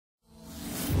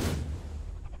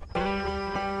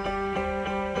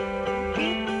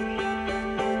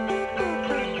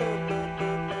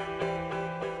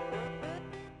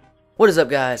What is up,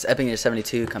 guys? EpicNinja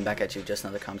 72, come back at you. Just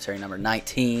another commentary number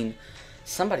 19.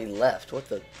 Somebody left. What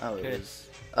the? Oh, it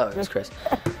was Chris.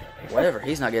 Whatever.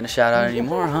 He's not getting a shout out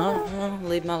anymore, huh?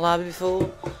 Leave my lobby,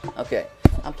 fool. Okay,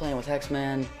 I'm playing with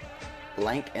Hexman,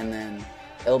 Blank, and then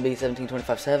LB17257.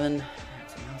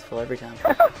 That's a mouthful every time.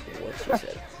 What she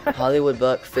said. Hollywood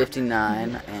Buck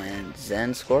 59 and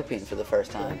Zen Scorpion for the first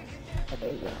time.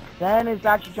 Zen is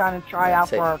actually trying to try out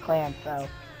for our clan, so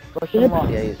wish him luck.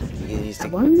 Yeah, he needs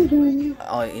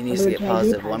to get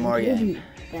positive one more game.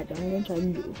 And then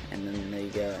there you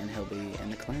go, and he'll be in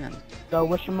the clan. So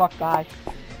wish him luck, guys.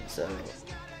 So,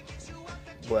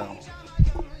 well,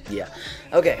 yeah.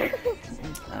 Okay,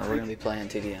 we're gonna be playing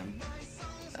TDM.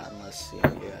 Unless you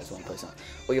guys want to play something.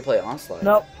 We can play Onslaught.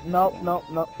 Nope.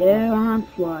 Yeah,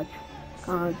 Onslaught.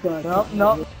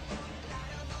 Nope.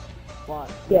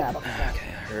 Yeah. Okay, I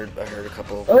heard a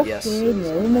couple Okay, yes.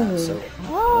 no. So,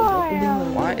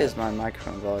 why is my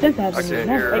microphone volume? Just have to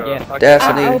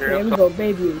Destiny. okay, we go,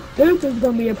 baby. This is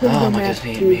gonna be a pretty good match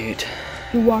to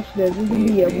watch this. This is gonna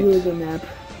be a really good map.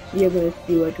 You're gonna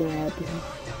see what's gonna happen.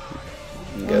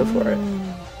 Go for it.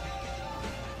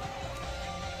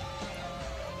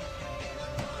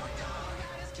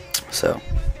 So,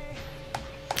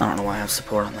 I don't know why I have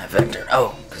support on that vector.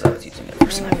 Oh, because I was using it for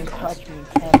sniping calls.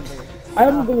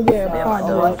 I'm gonna get a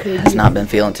dog has not been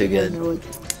feeling too good.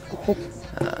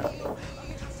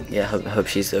 Yeah, hope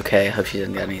she's okay. I hope she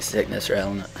doesn't got any sickness or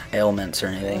ailments or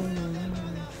anything.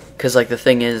 Because, like, the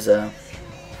thing is,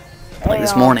 like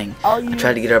this morning, I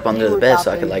tried to get her up under the bed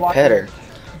so I could, like, pet her.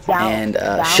 And,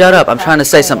 shut up, I'm trying to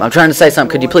say something.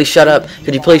 Could you please shut up?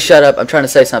 I'm trying to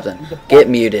say something. Get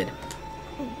muted.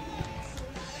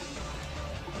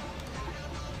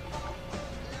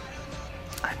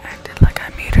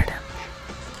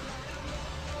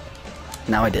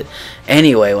 Now I did.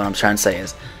 Anyway, what I'm trying to say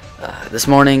is, this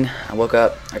morning I woke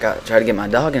up. I tried to get my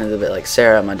dog into the bed, like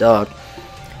Sarah, my dog,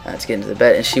 to get into the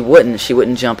bed, and she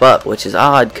wouldn't jump up, which is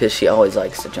odd because she always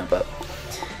likes to jump up.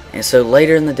 And so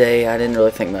later in the day, I didn't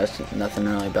really think nothing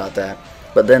really about that.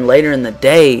 But then later in the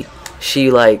day,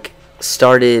 she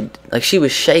started she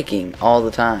was shaking all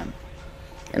the time,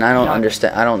 and I don't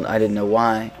understand. I didn't know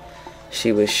why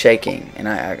she was shaking, and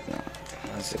I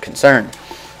was a concern.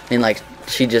 I mean,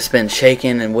 she'd just been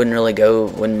shaking and wouldn't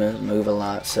move a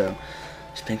lot, so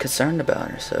just been concerned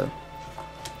about her. So,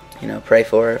 pray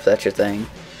for her if that's your thing.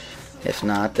 If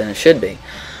not, then it should be.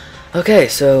 Okay,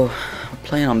 so we're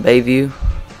playing on Bayview,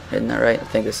 isn't that right? I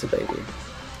think this is Bayview.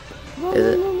 Is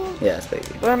it? Yeah, it's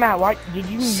Bayview. Wait, Matt, what did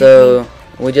you? So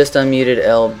we just unmuted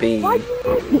LB.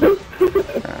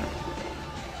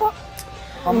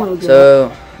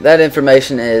 So that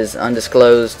information is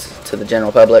undisclosed to the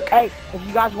general public. Hey, if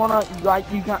you guys wanna,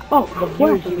 you can. Oh, the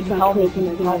viewers, you can tell me.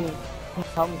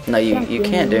 No, you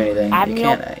can't do anything. You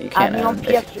can't. Add me on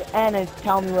PSN and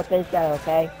tell me what they said,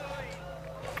 okay?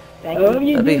 Thank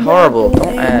you. That'd be horrible.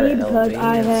 Don't add it, because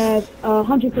I have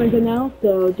 100 friends now,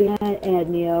 so do not add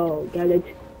me. Oh, got it.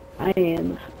 I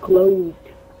am closed.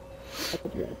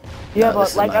 Yeah,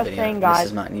 but like I was saying,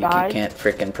 guys, you can't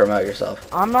freaking promote yourself.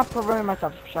 I'm not promoting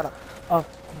myself. Shut up.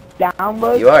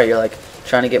 Download. You are. You're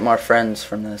trying to get more friends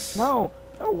from this. No,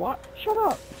 what? Shut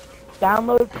up.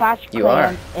 Download Clash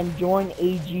Clans and join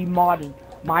AG modding.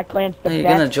 My clan's the best.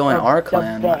 You're gonna join our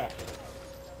clan. No,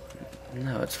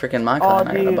 it's freaking my clan.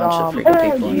 I got a bunch of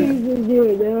freaking people in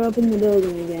there. They're up in the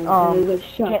building again. There's a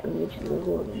shotgun, which is a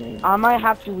horrible name. I might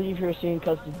have to leave here soon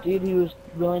because the dude who was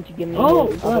willing to give me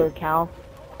his other account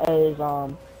is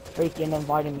freaking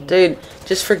inviting me. Dude,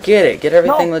 just forget it. Get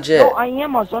everything legit. No, I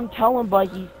am. I was gonna tell him,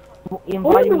 but he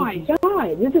invited me. Oh my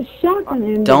god, there's a shotgun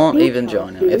in Don't even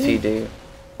join him. If you do.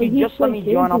 Hey, just let me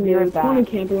join. I'll be right back. I'll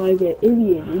be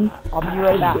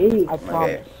right back. I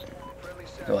promise.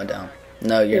 Going down.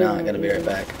 No, you're not gonna be right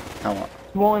back. I won't.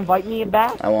 You won't invite me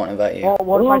back? I won't invite you. Well,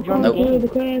 what if I join the game? The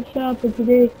clan shop for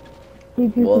today.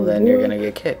 Well, then you're gonna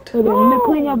get kicked. Hold on, I'm gonna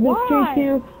clean up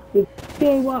this street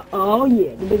too. Oh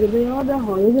yeah, because they are the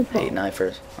harder to 8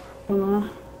 knifers. I'm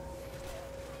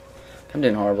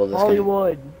doing horrible this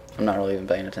Hollywood. game. I'm not really even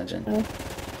paying attention. Wait,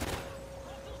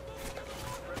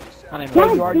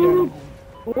 Hollywood.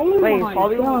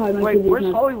 Wait,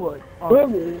 where's Hollywood?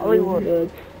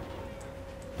 Hollywood.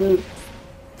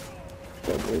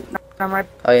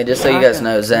 Oh yeah, just so you guys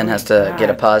know, Zen has to get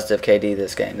a positive KD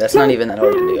this game. That's not even that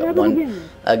hard to do.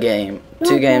 A game,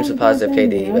 2 games with positive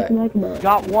KD.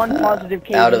 Got 1 positive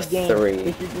KD out of game. 3.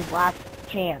 This is his last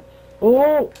chance.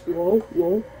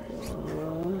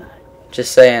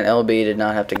 Just saying, LB did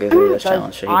not have to go through this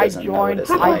challenge, so he doesn't know what it's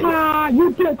like. I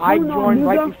joined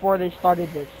right before they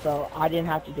started this, so I didn't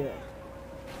have to do it.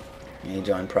 He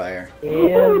joined prior.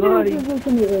 Yeah, buddy.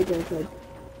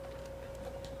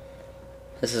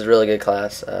 This is a really good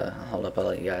class. Hold up, I'll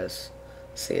let you guys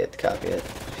see it, copy it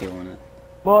if you want it.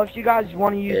 Well, if you guys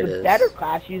want to use It a is. better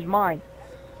class, use mine.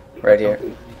 Right here.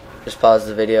 Just pause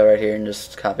the video right here and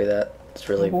just copy that. It's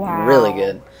really, really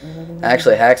good.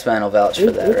 Actually, Hacksman will vouch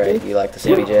for that, right? You like the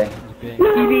CBJ?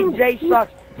 CBJ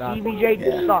sucks.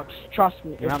 CBJ sucks. Trust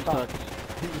me, it sucks.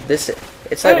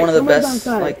 It's like one of the best,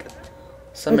 like,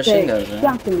 submachine guns, man.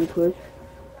 Shocking me, Chris.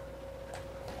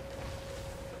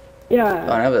 Yeah,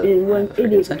 Oh, I have a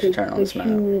freaking sentry turret on this map.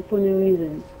 For no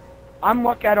reason. I'm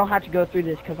lucky I don't have to go through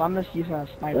this because I'm just using a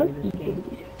sniper in this game.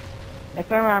 Hey,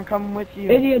 Termaat, I'm coming with you.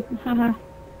 Idiot. Haha.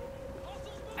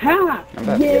 Ha! I'm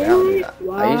about to get out.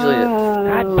 Wow. I usually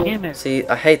God damn it. see.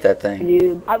 I hate that thing.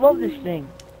 Dude. I love this thing.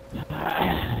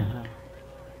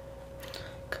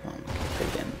 Come on,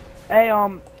 freaking.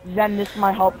 Hey, Zen, this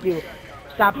might help you.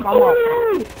 Stop, come up.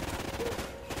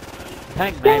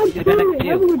 Thanks, man. You did that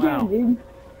too. Wow.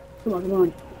 Come on, come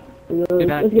on. Good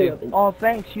night, Let's get dude. Oh,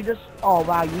 thanks. You just. Oh,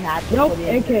 wow, you had to Nope, put it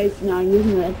in. okay, no, I'm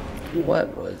using that.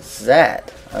 What was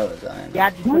that? I was dying. You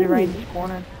had to put it right in this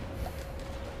corner.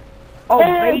 Oh,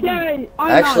 baby.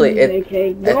 Actually, at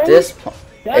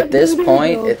this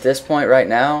point right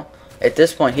now, at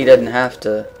this point he doesn't have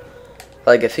to.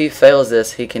 Like, if he fails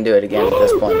this, he can do it again at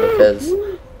this point because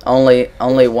only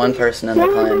one person in the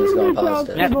clan is going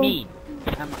positive. That's me.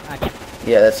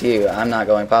 Yeah, that's you. I'm not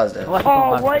going positive.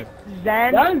 Oh, what?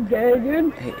 Zen? That's good,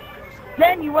 dude.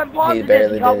 Zen, you went positive.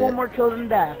 barely You got did one it. more kill than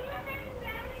death.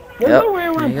 There's Yep. no way I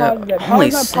went Yeah. positive. How Only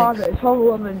is that 6. positive? This whole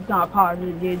woman's not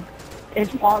positive, dude.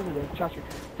 It's positive. Trust me.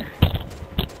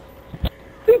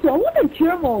 Dude, I want the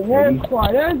camo world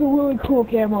squad. That is a really cool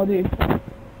camo, dude.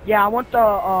 Yeah, I want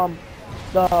the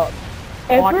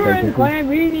If we're in the clan,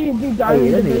 we need to do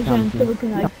Diamond Division so we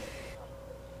can, like,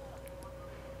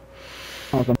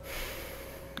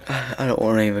 I don't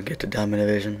want to even get to Diamond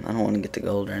Division. I don't want to get to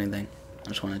gold or anything. I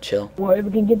just want to chill. or if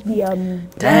we can get the,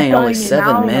 Dang, only Diamond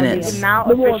 7 now, minutes. You can now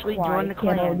the world officially squad join the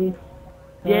camo, clan. dude.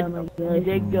 You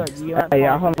did good. You went Hey,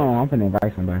 positive. hold on. I'm finna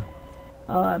invite somebody.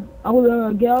 I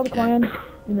will get out of the clan,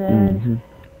 and then,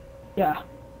 yeah,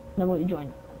 then we'll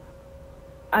join.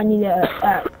 I need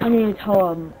to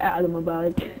tell Adam about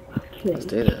it. Okay. Let's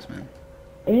do this, man.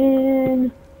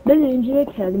 And the Ninja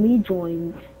Academy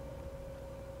joined.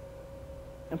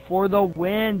 And for the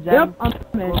win, Zen. Yep,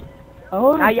 I'm in.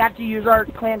 Oh, Now you have to use our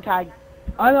clan tag.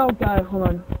 I know, guys. Hold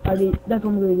on. That's what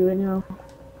I'm gonna do right now.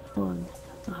 Hold on.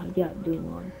 I got doing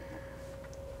one.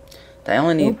 I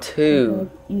only need 2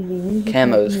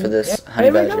 camos for this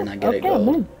honey badger, and I get it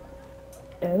gold.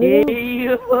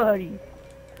 Hey, buddy.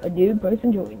 A dude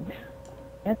person joined.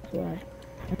 That's why.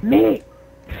 Me.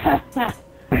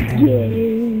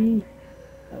 Yay.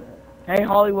 Hey,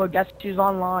 Hollywood, guess who's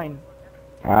online?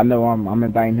 I know I'm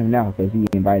inviting him now because he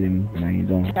invited me and I ain't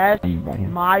doing. Test I'm inviting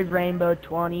him. my Rainbow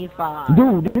 25.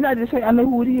 Dude, didn't I just say I know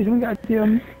who it is? You gotta tell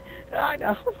me. I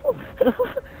know.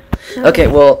 Okay,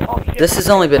 well, this has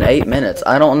only been 8 minutes.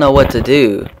 I don't know what to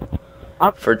do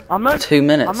for I'm gonna- 2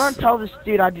 minutes. I'm gonna tell this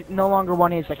dude I no longer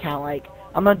want his account. Like,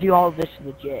 I'm gonna do all of this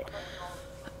legit.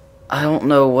 I don't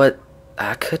know what.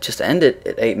 I could just end it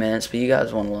at 8 minutes, but you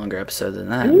guys want a longer episode than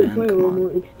that, I need to man. play a Come little on.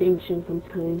 more Extinction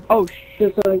sometime. Oh,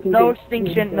 Just so I can no get-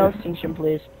 extinction,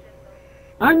 please.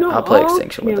 I know. I'll play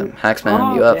Extinction with him.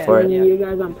 Hacksman, you up for it? You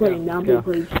guys, I'm playing. Now I'm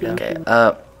playing Extinction.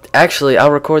 Okay. Actually,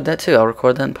 I'll record that too. I'll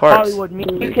record that in parts. Hollywood, me,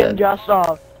 you can just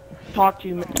talk to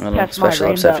me. I'm Test my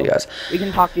special upset for Rainbow. you guys. We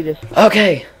can talk to this.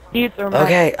 Okay. Either my-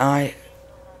 Okay. I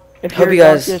if hope you're you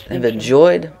guys dark have distinction.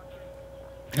 enjoyed.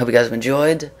 Hope you guys have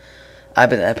enjoyed. I've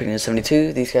been EpicNinja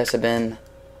 72. These guys have been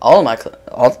a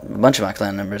bunch of my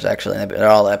clan members actually. They're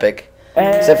all epic.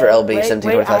 Except for LB, wait,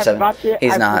 17457.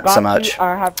 He's not so much.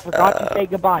 I have forgot to say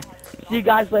goodbye. See you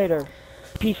guys later.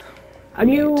 Peace.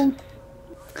 Adios.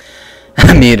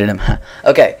 I muted him.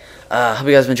 Okay. Hope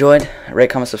you guys have enjoyed. Rate,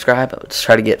 comment, subscribe. Let's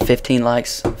try to get 15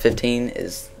 likes. 15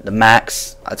 is the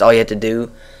max. That's all you have to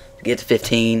do to get to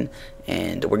 15,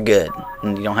 and we're good.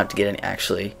 And you don't have to get any.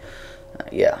 Actually,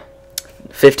 yeah,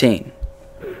 15.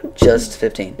 Just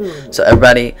 15. So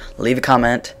everybody, leave a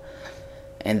comment,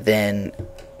 and then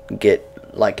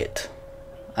like it.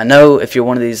 I know if you're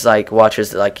one of these like watchers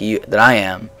that I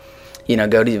am, you know,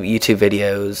 go to YouTube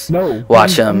videos,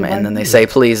 watch them, and then they say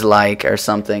please like or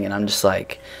something, and I'm just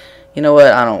like, you know what?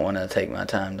 I don't want to take my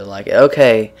time to like it.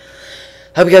 Okay.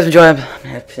 Hope you guys enjoy.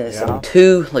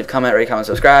 Leave a comment, rate, comment,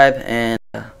 subscribe, and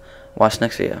watch the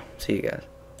next video. See you guys.